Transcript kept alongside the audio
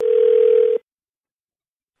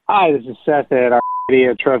Hi, this is Seth at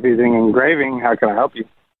Video Trophies and Engraving. How can I help you?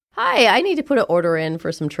 Hi, I need to put an order in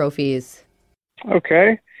for some trophies.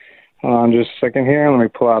 Okay. Hold on just a second here. Let me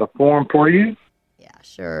pull out a form for you. Yeah,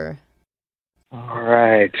 sure. All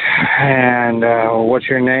right. And what's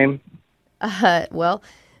your name? Well,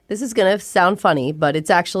 this is going to sound funny, but it's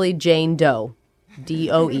actually Jane Doe.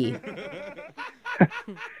 D-O-E.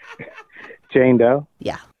 Jane Doe?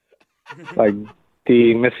 Yeah. Like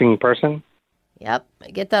the missing person? Yep, I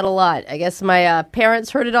get that a lot. I guess my parents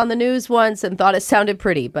heard it on the news once and thought it sounded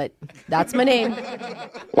pretty, but that's my name.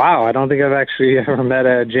 Wow, I don't think I've actually ever met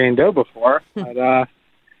a Jane Doe before. But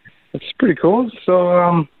it's pretty cool.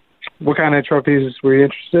 So what kind of trophies were you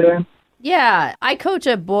interested in? Yeah, I coach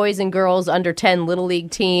a boys and girls under 10 Little League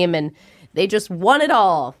team, and they just won it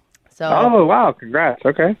all. So, oh, wow, congrats.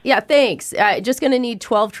 Okay. Yeah, thanks. Just going to need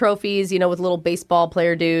 12 trophies, with little baseball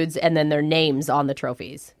player dudes, and then their names on the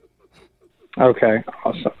trophies. Okay,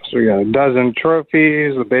 awesome. So we got a dozen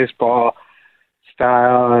trophies, the baseball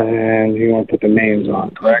style, and you want to put the names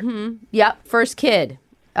on, correct? Mm-hmm. Yep, first kid.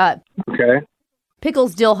 Okay.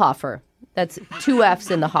 Pickles Dillhofer. That's 2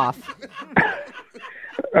 F's in the Hoff.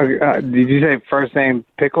 Did you say first name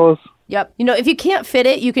Pickles? Yep. If you can't fit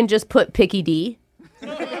it, you can just put Picky D.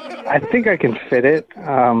 I think I can fit it.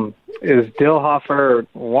 Is Dillhofer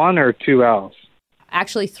 1 or 2 L's?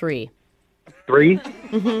 Actually, 3. 3?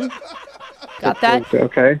 Mm-hmm. Got that?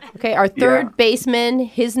 Okay. Okay, our third baseman,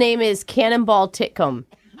 his name is Cannonball Titcomb.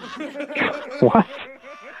 What?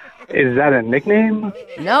 Is that a nickname?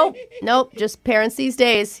 Nope. Just parents these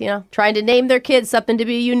days, trying to name their kids something to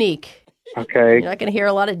be unique. Okay. You're not going to hear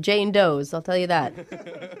a lot of Jane Does, I'll tell you that.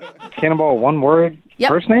 Cannonball, one word? Yep.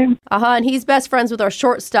 First name? And he's best friends with our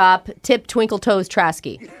shortstop, Tip Twinkle Toes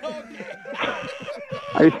Trasky.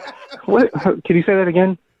 What? Can you say that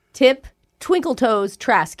again? Tip Twinkle Toes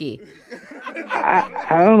Trasky.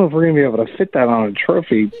 I don't know if we're going to be able to fit that on a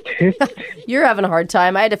trophy. You're having a hard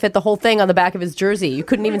time. I had to fit the whole thing on the back of his jersey. You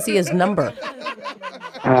couldn't even see his number.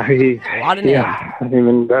 A lot of names. Yeah, I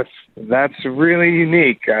mean, that's really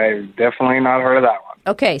unique. I've definitely not heard of that one.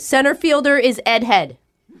 Okay, center fielder is Ed Head.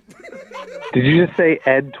 Did you just say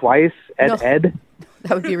Ed twice? No. Ed?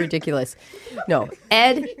 That would be ridiculous. No,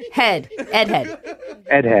 Ed Head. Ed Head.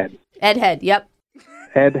 Ed Head. Ed Head, yep.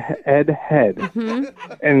 Ed Head. Mm-hmm.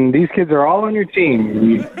 And these kids are all on your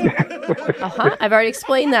team. I've already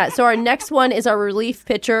explained that. So our next one is our relief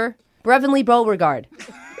pitcher, Brevenly Beauregard.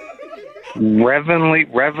 Brevany.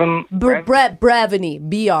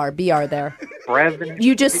 BR there. Brevany.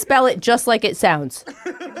 You just spell it just like it sounds.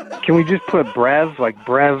 Can we just put Brev, like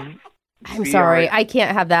Brev? I'm sorry, I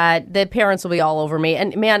can't have that. The parents will be all over me.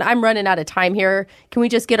 And man, I'm running out of time here. Can we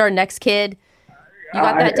just get our next kid? You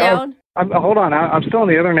got that down? Hold on, I'm still on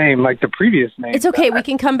the other name, like the previous name. It's okay, we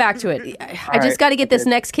can come back to it. I just got to get this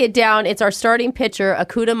next kid down. It's our starting pitcher,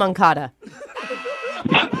 Akuna Moncada.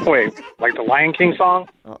 Wait, like the Lion King song?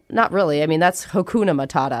 Well, not really. I mean, that's Hakuna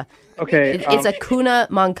Matata. Okay. It's Akuna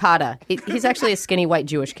Moncada. He's actually a skinny white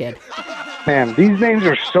Jewish kid. Man, these names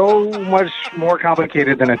are so much more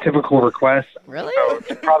complicated than a typical request. Really? So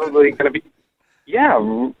it's probably going to be... Yeah.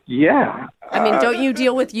 I mean, don't you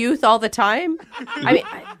deal with youth all the time? I mean...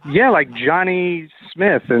 Yeah, like Johnny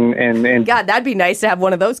Smith and God, that'd be nice to have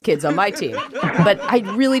one of those kids on my team. But I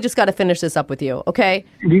really just got to finish this up with you, okay?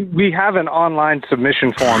 We have an online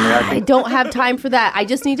submission form. I don't have time for that. I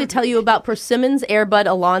just need to tell you about Persimmons, Airbud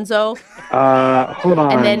Alonzo. Hold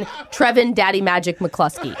on. And then Trevin Daddy Magic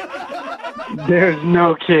McCluskey. There's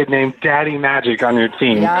no kid named Daddy Magic on your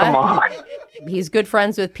team. Yeah? Come on. He's good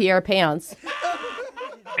friends with Pierre Pants.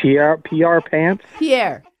 PR Pants?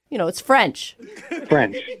 Pierre. It's French.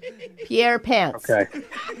 Pierre Pants. Okay.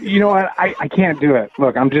 You know what? I can't do it.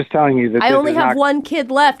 Look, I'm just telling you that I only have one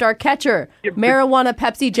kid left, our catcher, Marijuana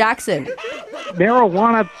Pepsi Jackson.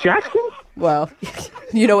 Marijuana Jackson? Well,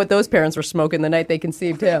 you know what those parents were smoking the night they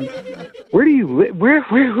conceived him. Where do you live?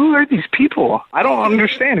 Who are these people? I don't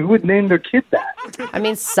understand. Who would name their kid that? I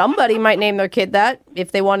mean, somebody might name their kid that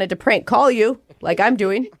if they wanted to prank call you, like I'm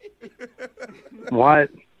doing. What?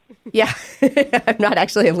 Yeah, I'm not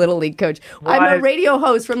actually a Little League coach. What? I'm a radio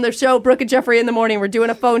host from the show Brooke and Jeffrey in the Morning. We're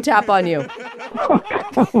doing a phone tap on you.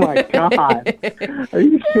 Oh, my God. Are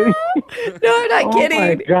you kidding? No, I'm not kidding.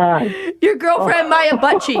 Oh, my God. Your girlfriend, Maya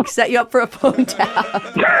Buttcheek, set you up for a phone tap.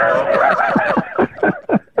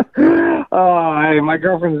 Oh, my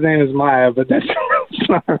girlfriend's name is Maya, but that's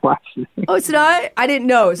not her last name. Oh, it's not? I didn't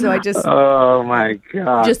know, so I just... Oh, my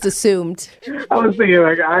God. Just assumed. I was thinking,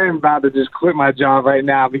 I am about to just quit my job right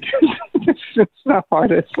now because it's just the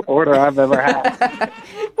hardest order I've ever had.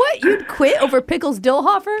 What? You'd quit over Pickles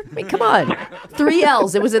Dillhofer? I mean, come on. 3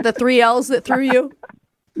 L's. Was it the 3 L's that threw you?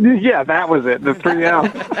 Yeah, that was it. The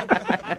 3M.